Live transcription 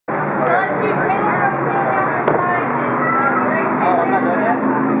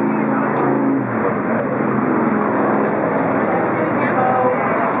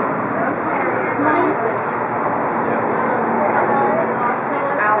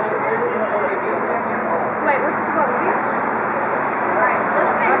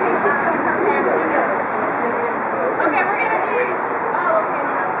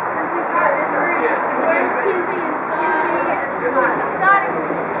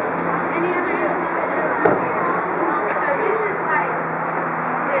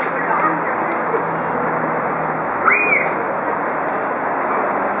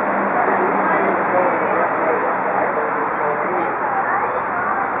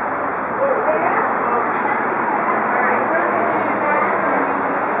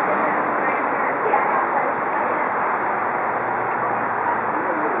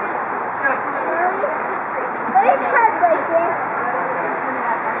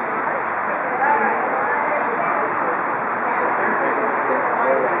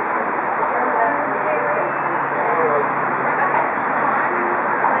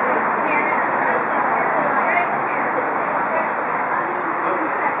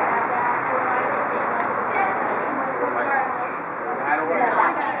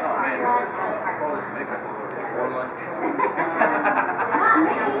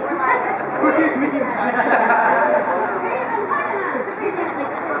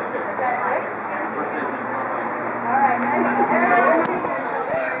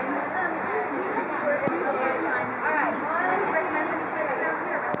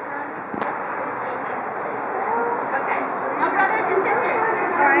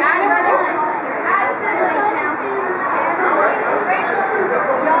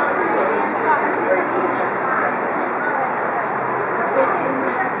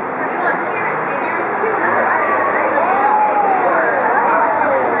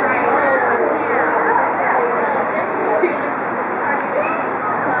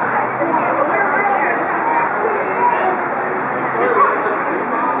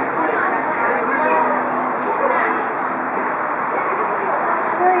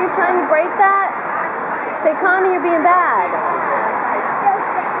Trying to break that? Say, Connie, you're being bad.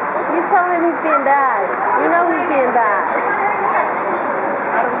 You tell him he's being bad. You know he's being bad.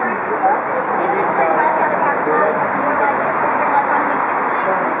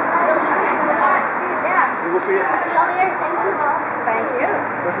 Thank you.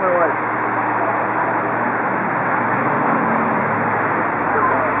 Where's my wife?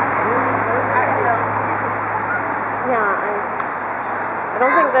 I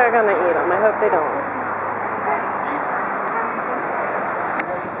don't think they're going to eat them. I hope they don't.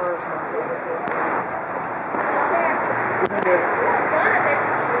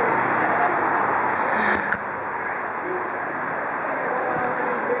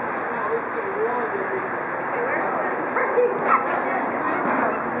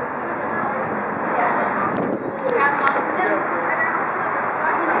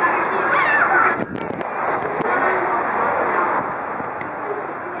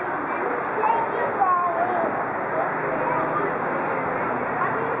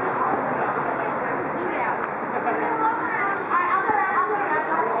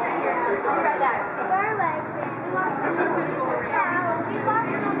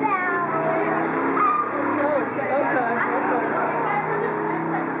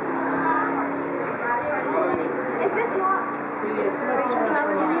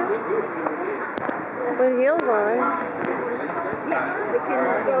 With heels on. Yes, we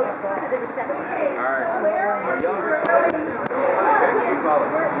can go to the reception.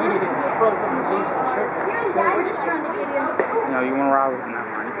 We're just trying to get in. No, you want to ride with them.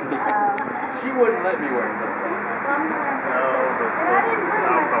 She wouldn't let me wear it.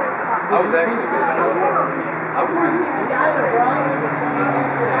 I was actually going to show her. I was going to show her.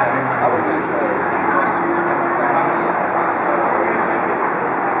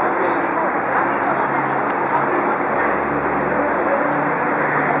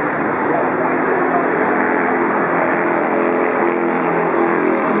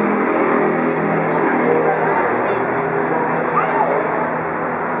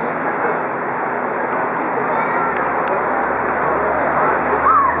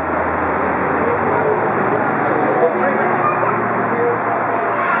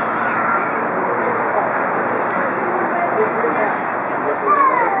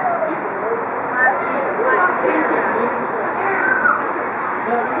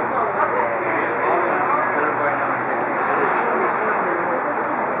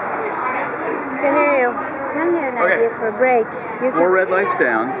 For a break. 4 red lights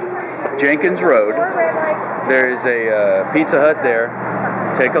down, Jenkins Road. There is a Pizza Hut there.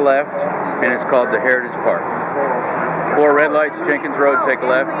 Take a left, and it's called the Heritage Park. 4 red lights, Jenkins Road. Take a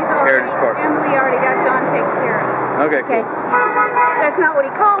left, Heritage Park. Emily already got John taken care of. Okay. Okay. That's not what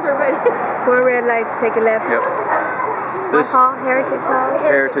he called her, but 4 red lights. Take a left. Yep. This Heritage Hall.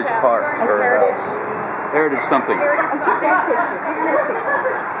 Heritage Park. Heritage. Heritage something. Heritage something.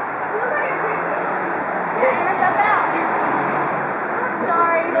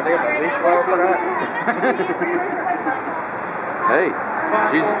 Hey,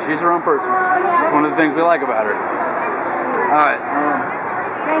 she's her own person. It's one of the things we like about her. All right.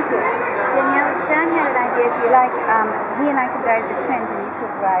 Thank you. Danielle, John had an idea. If you like, he and I could drive the twins, and you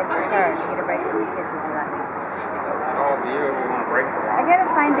could ride for her. You get a break from the kids if you like. Oh, you want a break for I gotta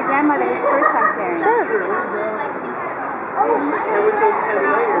find the grandmother whose purse I'm carrying. And with those 10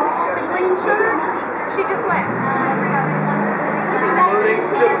 layers, The green shirt. She just left. loading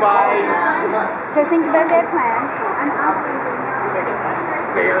device. So think about their plan. I'm out.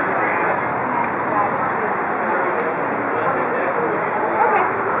 Fair.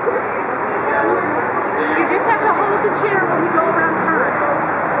 You just have to hold the chair when we go around turns.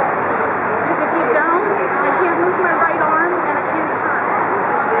 Because if you don't, I can't move my right arm and I can't turn.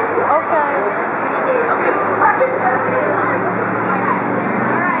 Okay.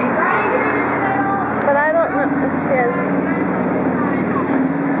 But I don't know.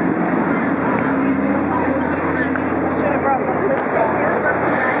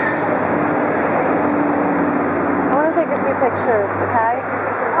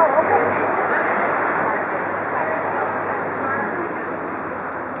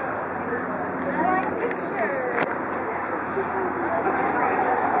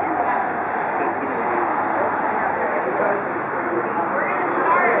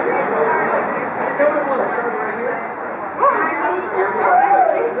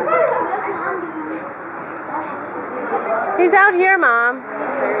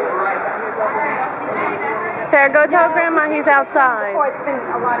 There, go tell Grandma he's outside. Before, it's been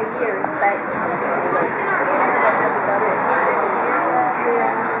a lot of years, but...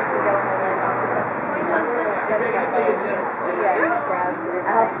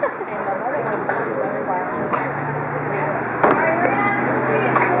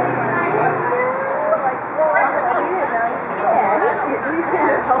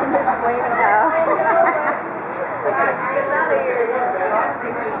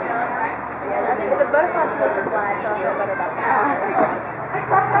 The boat has to be flat, so I feel better about that.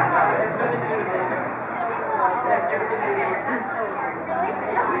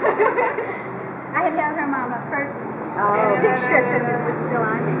 I had told her mama first picture said it was still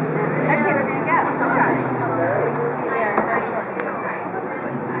on me. Okay, we're gonna go.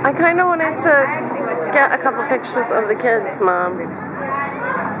 I kind of wanted to get a couple pictures of the kids, Mom.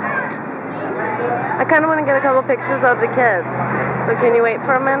 I kind of want to get a couple pictures of the kids. So can you wait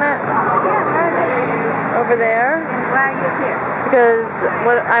for a minute? Yeah, where are they? Over there. Why are you here? Because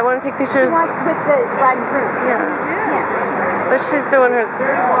I want to take pictures. She wants with the bride and groom. Yeah. Yes. But she's doing her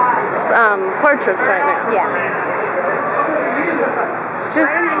portraits right now. Yeah. Just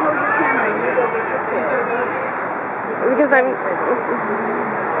Why don't you hold your camera and you go get your kids? because I'm.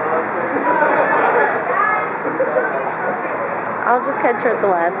 I'll just catch her at the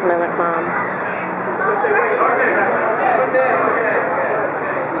last minute, Mom.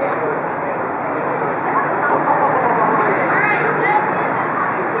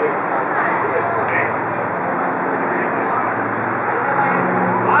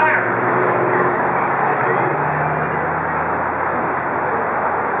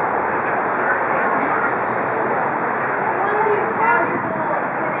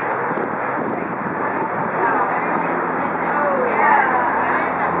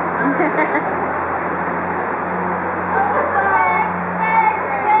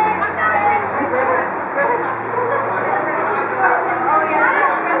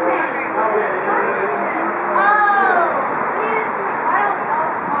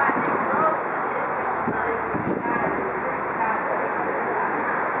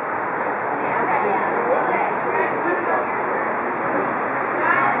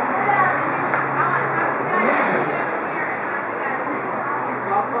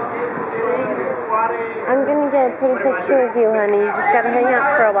 I'm gonna get a pretty picture of you, honey. You just gotta hang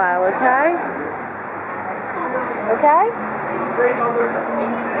out for a while, okay? Okay?